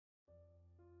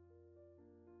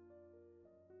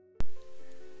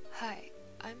Hi,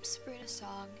 I'm Sabrina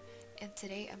and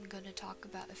today I'm going to talk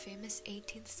about a famous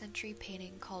 18th century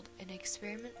painting called An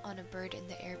Experiment on a Bird in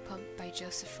the Air Pump by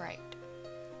Joseph Wright.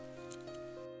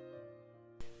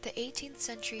 The 18th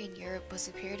century in Europe was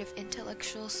a period of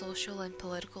intellectual, social, and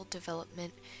political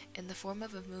development in the form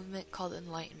of a movement called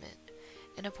Enlightenment.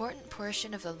 An important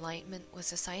portion of the Enlightenment was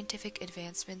the scientific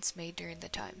advancements made during the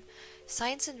time.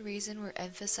 Science and reason were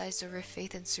emphasized over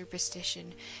faith and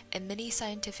superstition, and many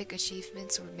scientific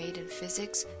achievements were made in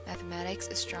physics, mathematics,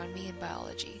 astronomy, and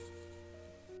biology.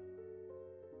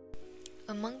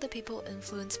 Among the people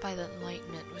influenced by the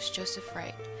Enlightenment was Joseph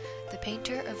Wright, the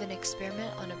painter of An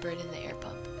Experiment on a Bird in the Air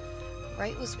Pump.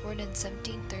 Wright was born in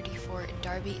 1734 in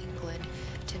Derby, England,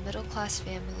 to a middle-class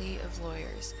family of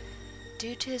lawyers.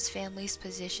 Due to his family's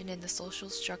position in the social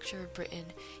structure of Britain,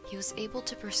 he was able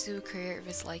to pursue a career of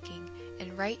his liking,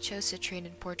 and Wright chose to train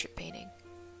in portrait painting.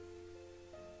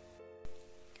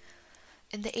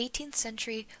 In the 18th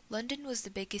century, London was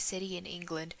the biggest city in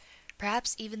England,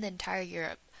 perhaps even the entire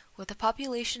Europe. With a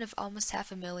population of almost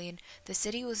 500,000, the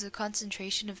city was a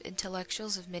concentration of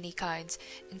intellectuals of many kinds,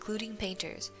 including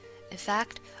painters. In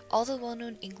fact, all the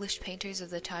well-known English painters of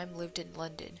the time lived in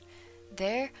London.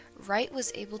 There, Wright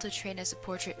was able to train as a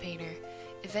portrait painter.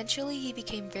 Eventually, he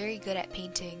became very good at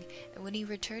painting, and when he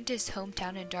returned to his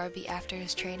hometown in Derby after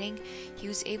his training, he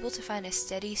was able to find a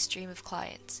steady stream of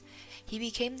clients. He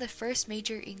became the first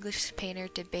major English painter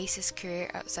to base his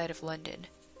career outside of London.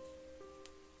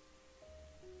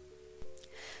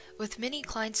 With many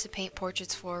clients to paint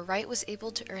portraits for, Wright was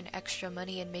able to earn extra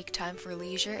money and make time for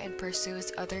leisure and pursue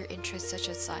his other interests such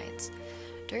as science.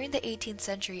 During the 18th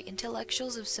century,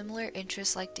 intellectuals of similar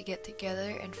interests liked to get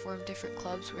together and form different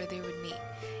clubs where they would meet,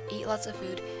 eat lots of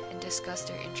food, and discuss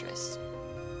their interests.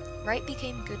 Wright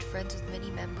became good friends with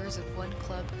many members of one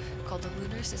club called the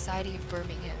Lunar Society of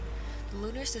Birmingham. The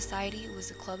Lunar Society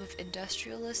was a club of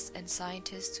industrialists and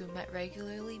scientists who met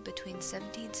regularly between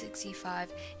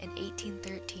 1765 and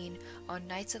 1813 on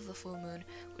nights of the full moon,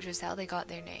 which was how they got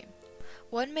their name.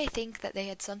 One may think that they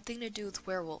had something to do with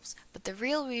werewolves, but the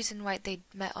real reason why they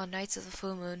met on nights of the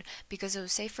full moon because it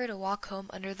was safer to walk home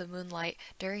under the moonlight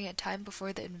during a time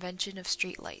before the invention of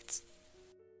streetlights.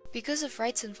 Because of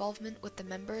Wright's involvement with the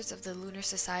members of the Lunar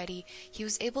Society, he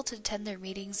was able to attend their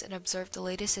meetings and observe the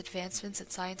latest advancements in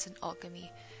science and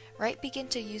alchemy. Wright began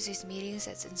to use these meetings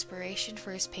as inspiration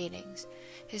for his paintings.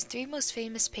 His three most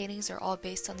famous paintings are all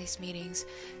based on these meetings,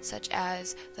 such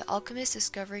as The Alchemist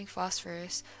Discovering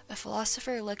Phosphorus, A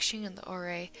Philosopher Lecturing on the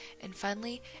Ore, and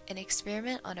finally, An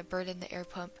Experiment on a Bird in the Air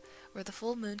Pump, where the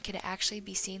full moon can actually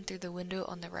be seen through the window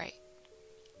on the right.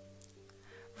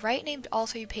 Wright named all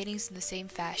three paintings in the same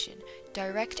fashion,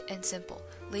 direct and simple,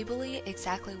 labeling it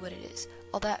exactly what it is,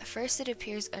 although at first it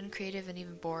appears uncreative and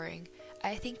even boring.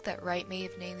 I think that Wright may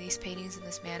have named these paintings in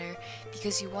this manner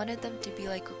because he wanted them to be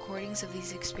like recordings of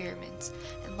these experiments,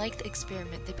 and like the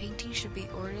experiment, the painting should be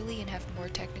orderly and have a more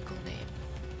technical name.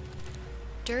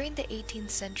 During the 18th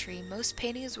century, most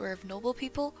paintings were of noble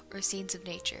people or scenes of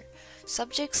nature.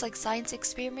 Subjects like science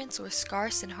experiments were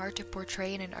scarce and hard to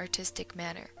portray in an artistic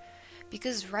manner.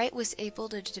 Because Wright was able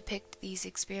to depict these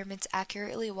experiments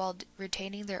accurately while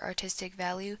retaining their artistic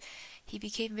value, he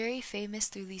became very famous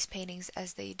through these paintings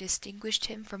as they distinguished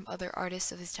him from other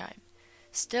artists of his time.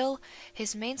 Still,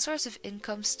 his main source of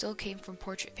income still came from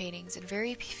portrait paintings, and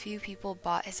very few people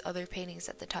bought his other paintings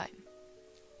at the time.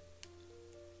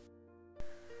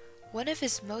 One of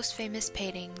his most famous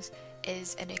paintings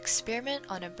is An Experiment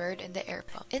on a Bird in the Air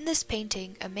Pump. In this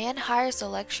painting, a man hires a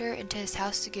lecturer into his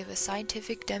house to give a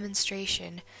scientific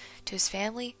demonstration to his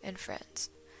family and friends.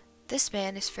 This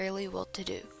man is fairly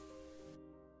well-to-do.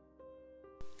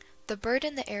 The bird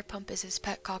in the air pump is his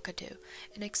pet cockatoo,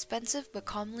 an expensive but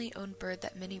commonly owned bird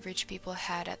that many rich people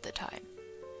had at the time.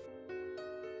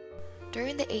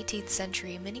 During the 18th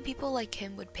century, many people like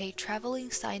him would pay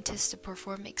traveling scientists to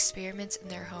perform experiments in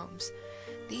their homes.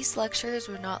 These lecturers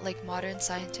were not like modern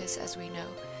scientists as we know.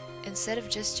 Instead of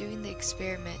just doing the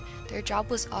experiment, their job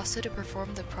was also to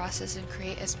perform the process and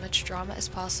create as much drama as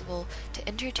possible to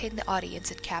entertain the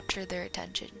audience and capture their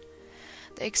attention.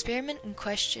 The experiment in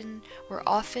question were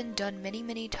often done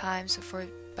many times before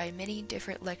by many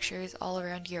different lecturers all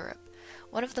around Europe.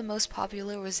 One of the most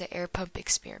popular was the air pump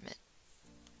experiment.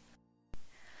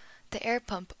 The air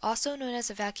pump, also known as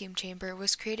a vacuum chamber,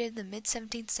 was created in the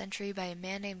mid-17th century by a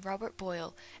man named Robert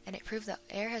Boyle, and it proved that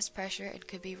air has pressure and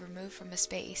could be removed from a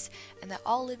space, and that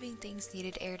all living things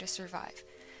needed air to survive.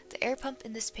 The air pump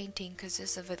in this painting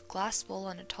consists of a glass bowl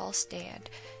on a tall stand,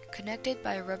 connected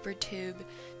by a rubber tube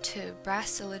to brass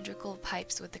cylindrical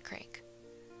pipes with a crank.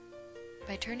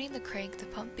 By turning the crank, the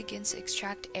pump begins to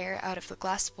extract air out of the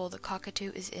glass bowl the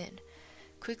cockatoo is in.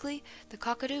 Quickly, the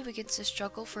cockatoo begins to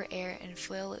struggle for air and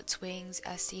flail its wings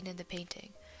as seen in the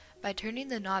painting. By turning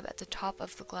the knob at the top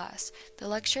of the glass, the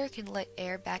lecturer can let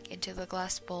air back into the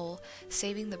glass bowl,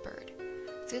 saving the bird.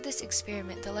 Through this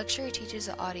experiment, the lecturer teaches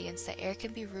the audience that air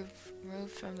can be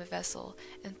removed from the vessel,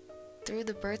 and through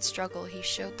the bird's struggle, he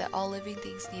showed that all living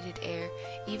things needed air,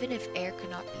 even if air could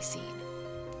not be seen.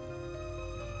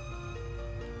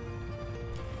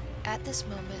 At this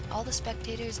moment, all the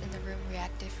spectators in the room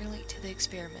react differently to the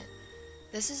experiment.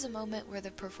 This is a moment where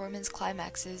the performance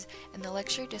climaxes and the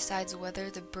lecturer decides whether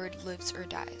the bird lives or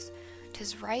dies. To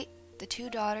his right, the two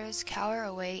daughters cower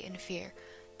away in fear.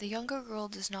 The younger girl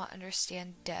does not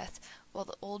understand death, while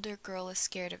the older girl is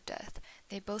scared of death.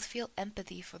 They both feel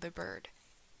empathy for the bird.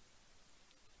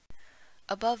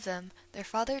 Above them, their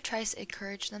father tries to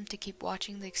encourage them to keep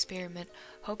watching the experiment,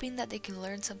 hoping that they can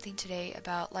learn something today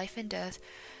about life and death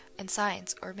and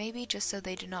science, or maybe just so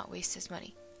they do not waste his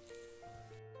money.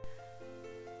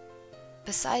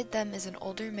 Beside them is an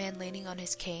older man leaning on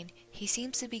his cane. He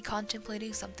seems to be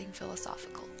contemplating something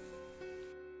philosophical.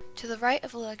 To the right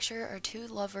of the lecturer are two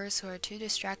lovers who are too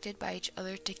distracted by each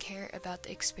other to care about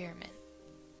the experiment.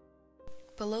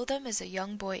 Below them is a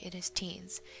young boy in his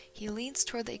teens. He leans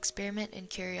toward the experiment in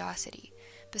curiosity.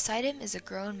 Beside him is a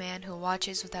grown man who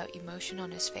watches without emotion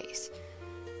on his face.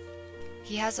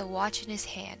 He has a watch in his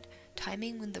hand,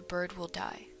 timing when the bird will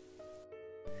die.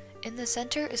 In the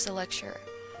center is the lecturer.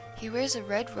 He wears a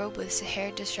red robe with his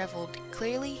hair disheveled.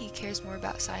 Clearly, he cares more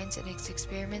about science and its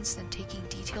experiments than taking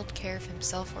detailed care of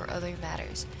himself or other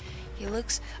matters. He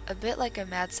looks a bit like a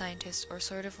mad scientist, or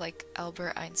sort of like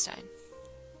Albert Einstein.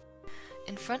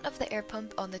 In front of the air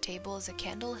pump on the table is a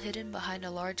candle hidden behind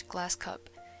a large glass cup.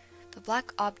 The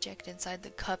black object inside the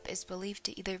cup is believed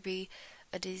to either be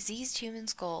a diseased human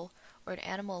skull or an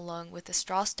animal lung with a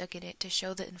straw stuck in it to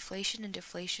show the inflation and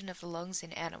deflation of the lungs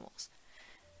in animals.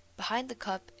 Behind the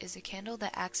cup is a candle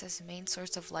that acts as the main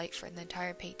source of light for the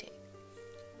entire painting.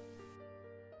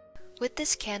 With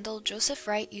this candle, Joseph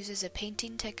Wright uses a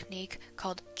painting technique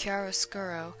called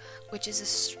chiaroscuro, which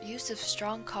is a use of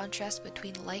strong contrast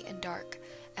between light and dark,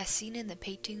 as seen in the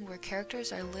painting where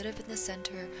characters are lit up in the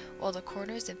center while the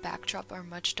corners and backdrop are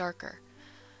much darker.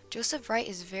 Joseph Wright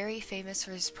is very famous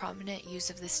for his prominent use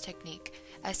of this technique,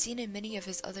 as seen in many of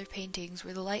his other paintings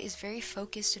where the light is very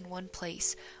focused in one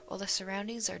place, while the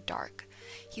surroundings are dark.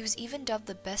 He was even dubbed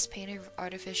the best painter of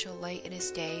artificial light in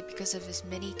his day because of his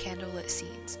many candlelit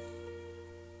scenes.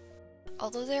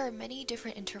 Although there are many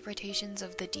different interpretations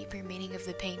of the deeper meaning of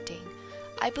the painting,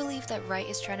 I believe that Wright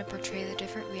is trying to portray the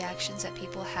different reactions that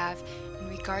people have in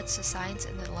regards to science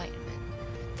and the Enlightenment.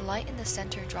 The light in the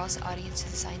center draws the audience to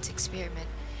the science experiment,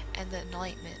 and the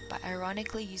Enlightenment by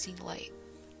ironically using light.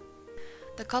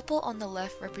 The couple on the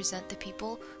left represent the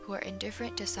people who are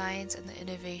indifferent to science and the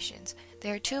innovations. They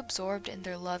are too absorbed in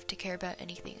their love to care about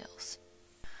anything else.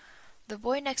 The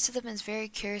boy next to them is very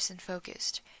curious and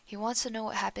focused. He wants to know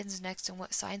what happens next and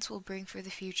what science will bring for the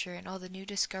future and all the new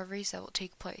discoveries that will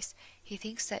take place. He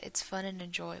thinks that it's fun and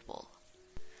enjoyable.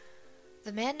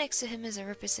 The man next to him is a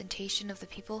representation of the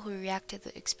people who react to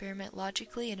the experiment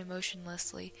logically and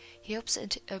emotionlessly. He hopes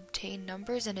to obtain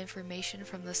numbers and information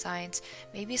from the science,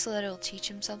 maybe so that it will teach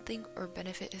him something or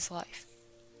benefit his life.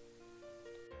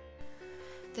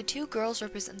 The two girls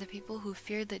represent the people who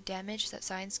fear the damage that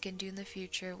science can do in the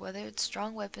future, whether it's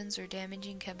strong weapons or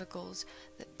damaging chemicals.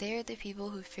 That they are the people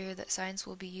who fear that science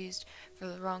will be used for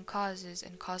the wrong causes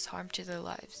and cause harm to their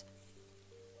lives.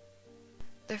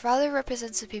 The father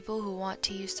represents the people who want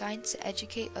to use science to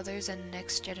educate others and the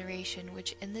next generation,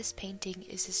 which in this painting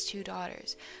is his two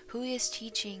daughters, who he is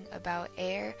teaching about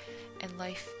air and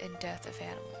life and death of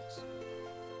animals.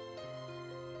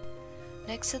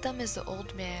 Next to them is the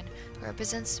old man, who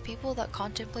represents the people that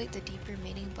contemplate the deeper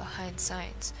meaning behind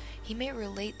science. He may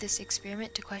relate this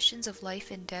experiment to questions of life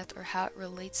and death or how it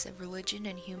relates to religion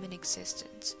and human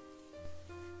existence.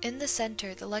 In the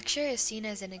center, the lecturer is seen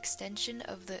as an extension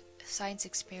of the science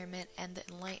experiment and the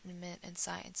Enlightenment and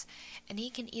science, and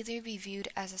he can either be viewed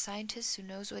as a scientist who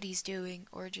knows what he's doing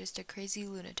or just a crazy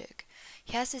lunatic.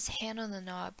 He has his hand on the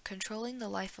knob, controlling the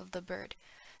life of the bird.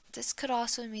 This could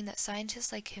also mean that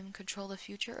scientists like him control the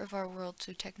future of our world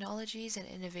through technologies and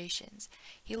innovations.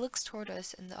 He looks toward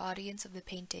us in the audience of the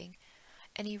painting,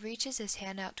 and he reaches his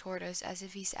hand out toward us as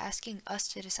if he's asking us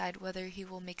to decide whether he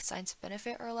will make science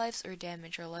benefit our lives or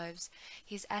damage our lives.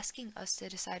 He's asking us to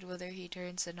decide whether he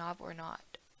turns the knob or not.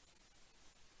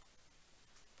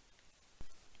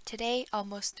 Today,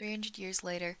 almost 300 years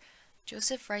later,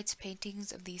 Joseph Wright's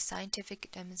paintings of these scientific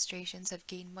demonstrations have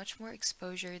gained much more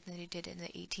exposure than they did in the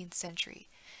 18th century,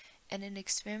 and an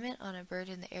experiment on a bird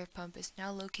in the air pump is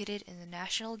now located in the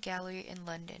National Gallery in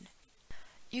London.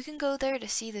 You can go there to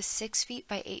see this 6 feet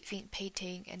by 8 feet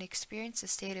painting and experience the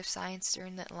state of science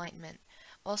during the Enlightenment,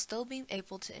 while still being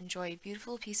able to enjoy a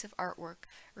beautiful piece of artwork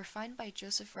refined by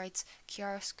Joseph Wright's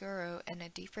chiaroscuro and a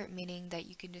deeper meaning that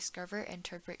you can discover and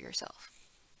interpret yourself.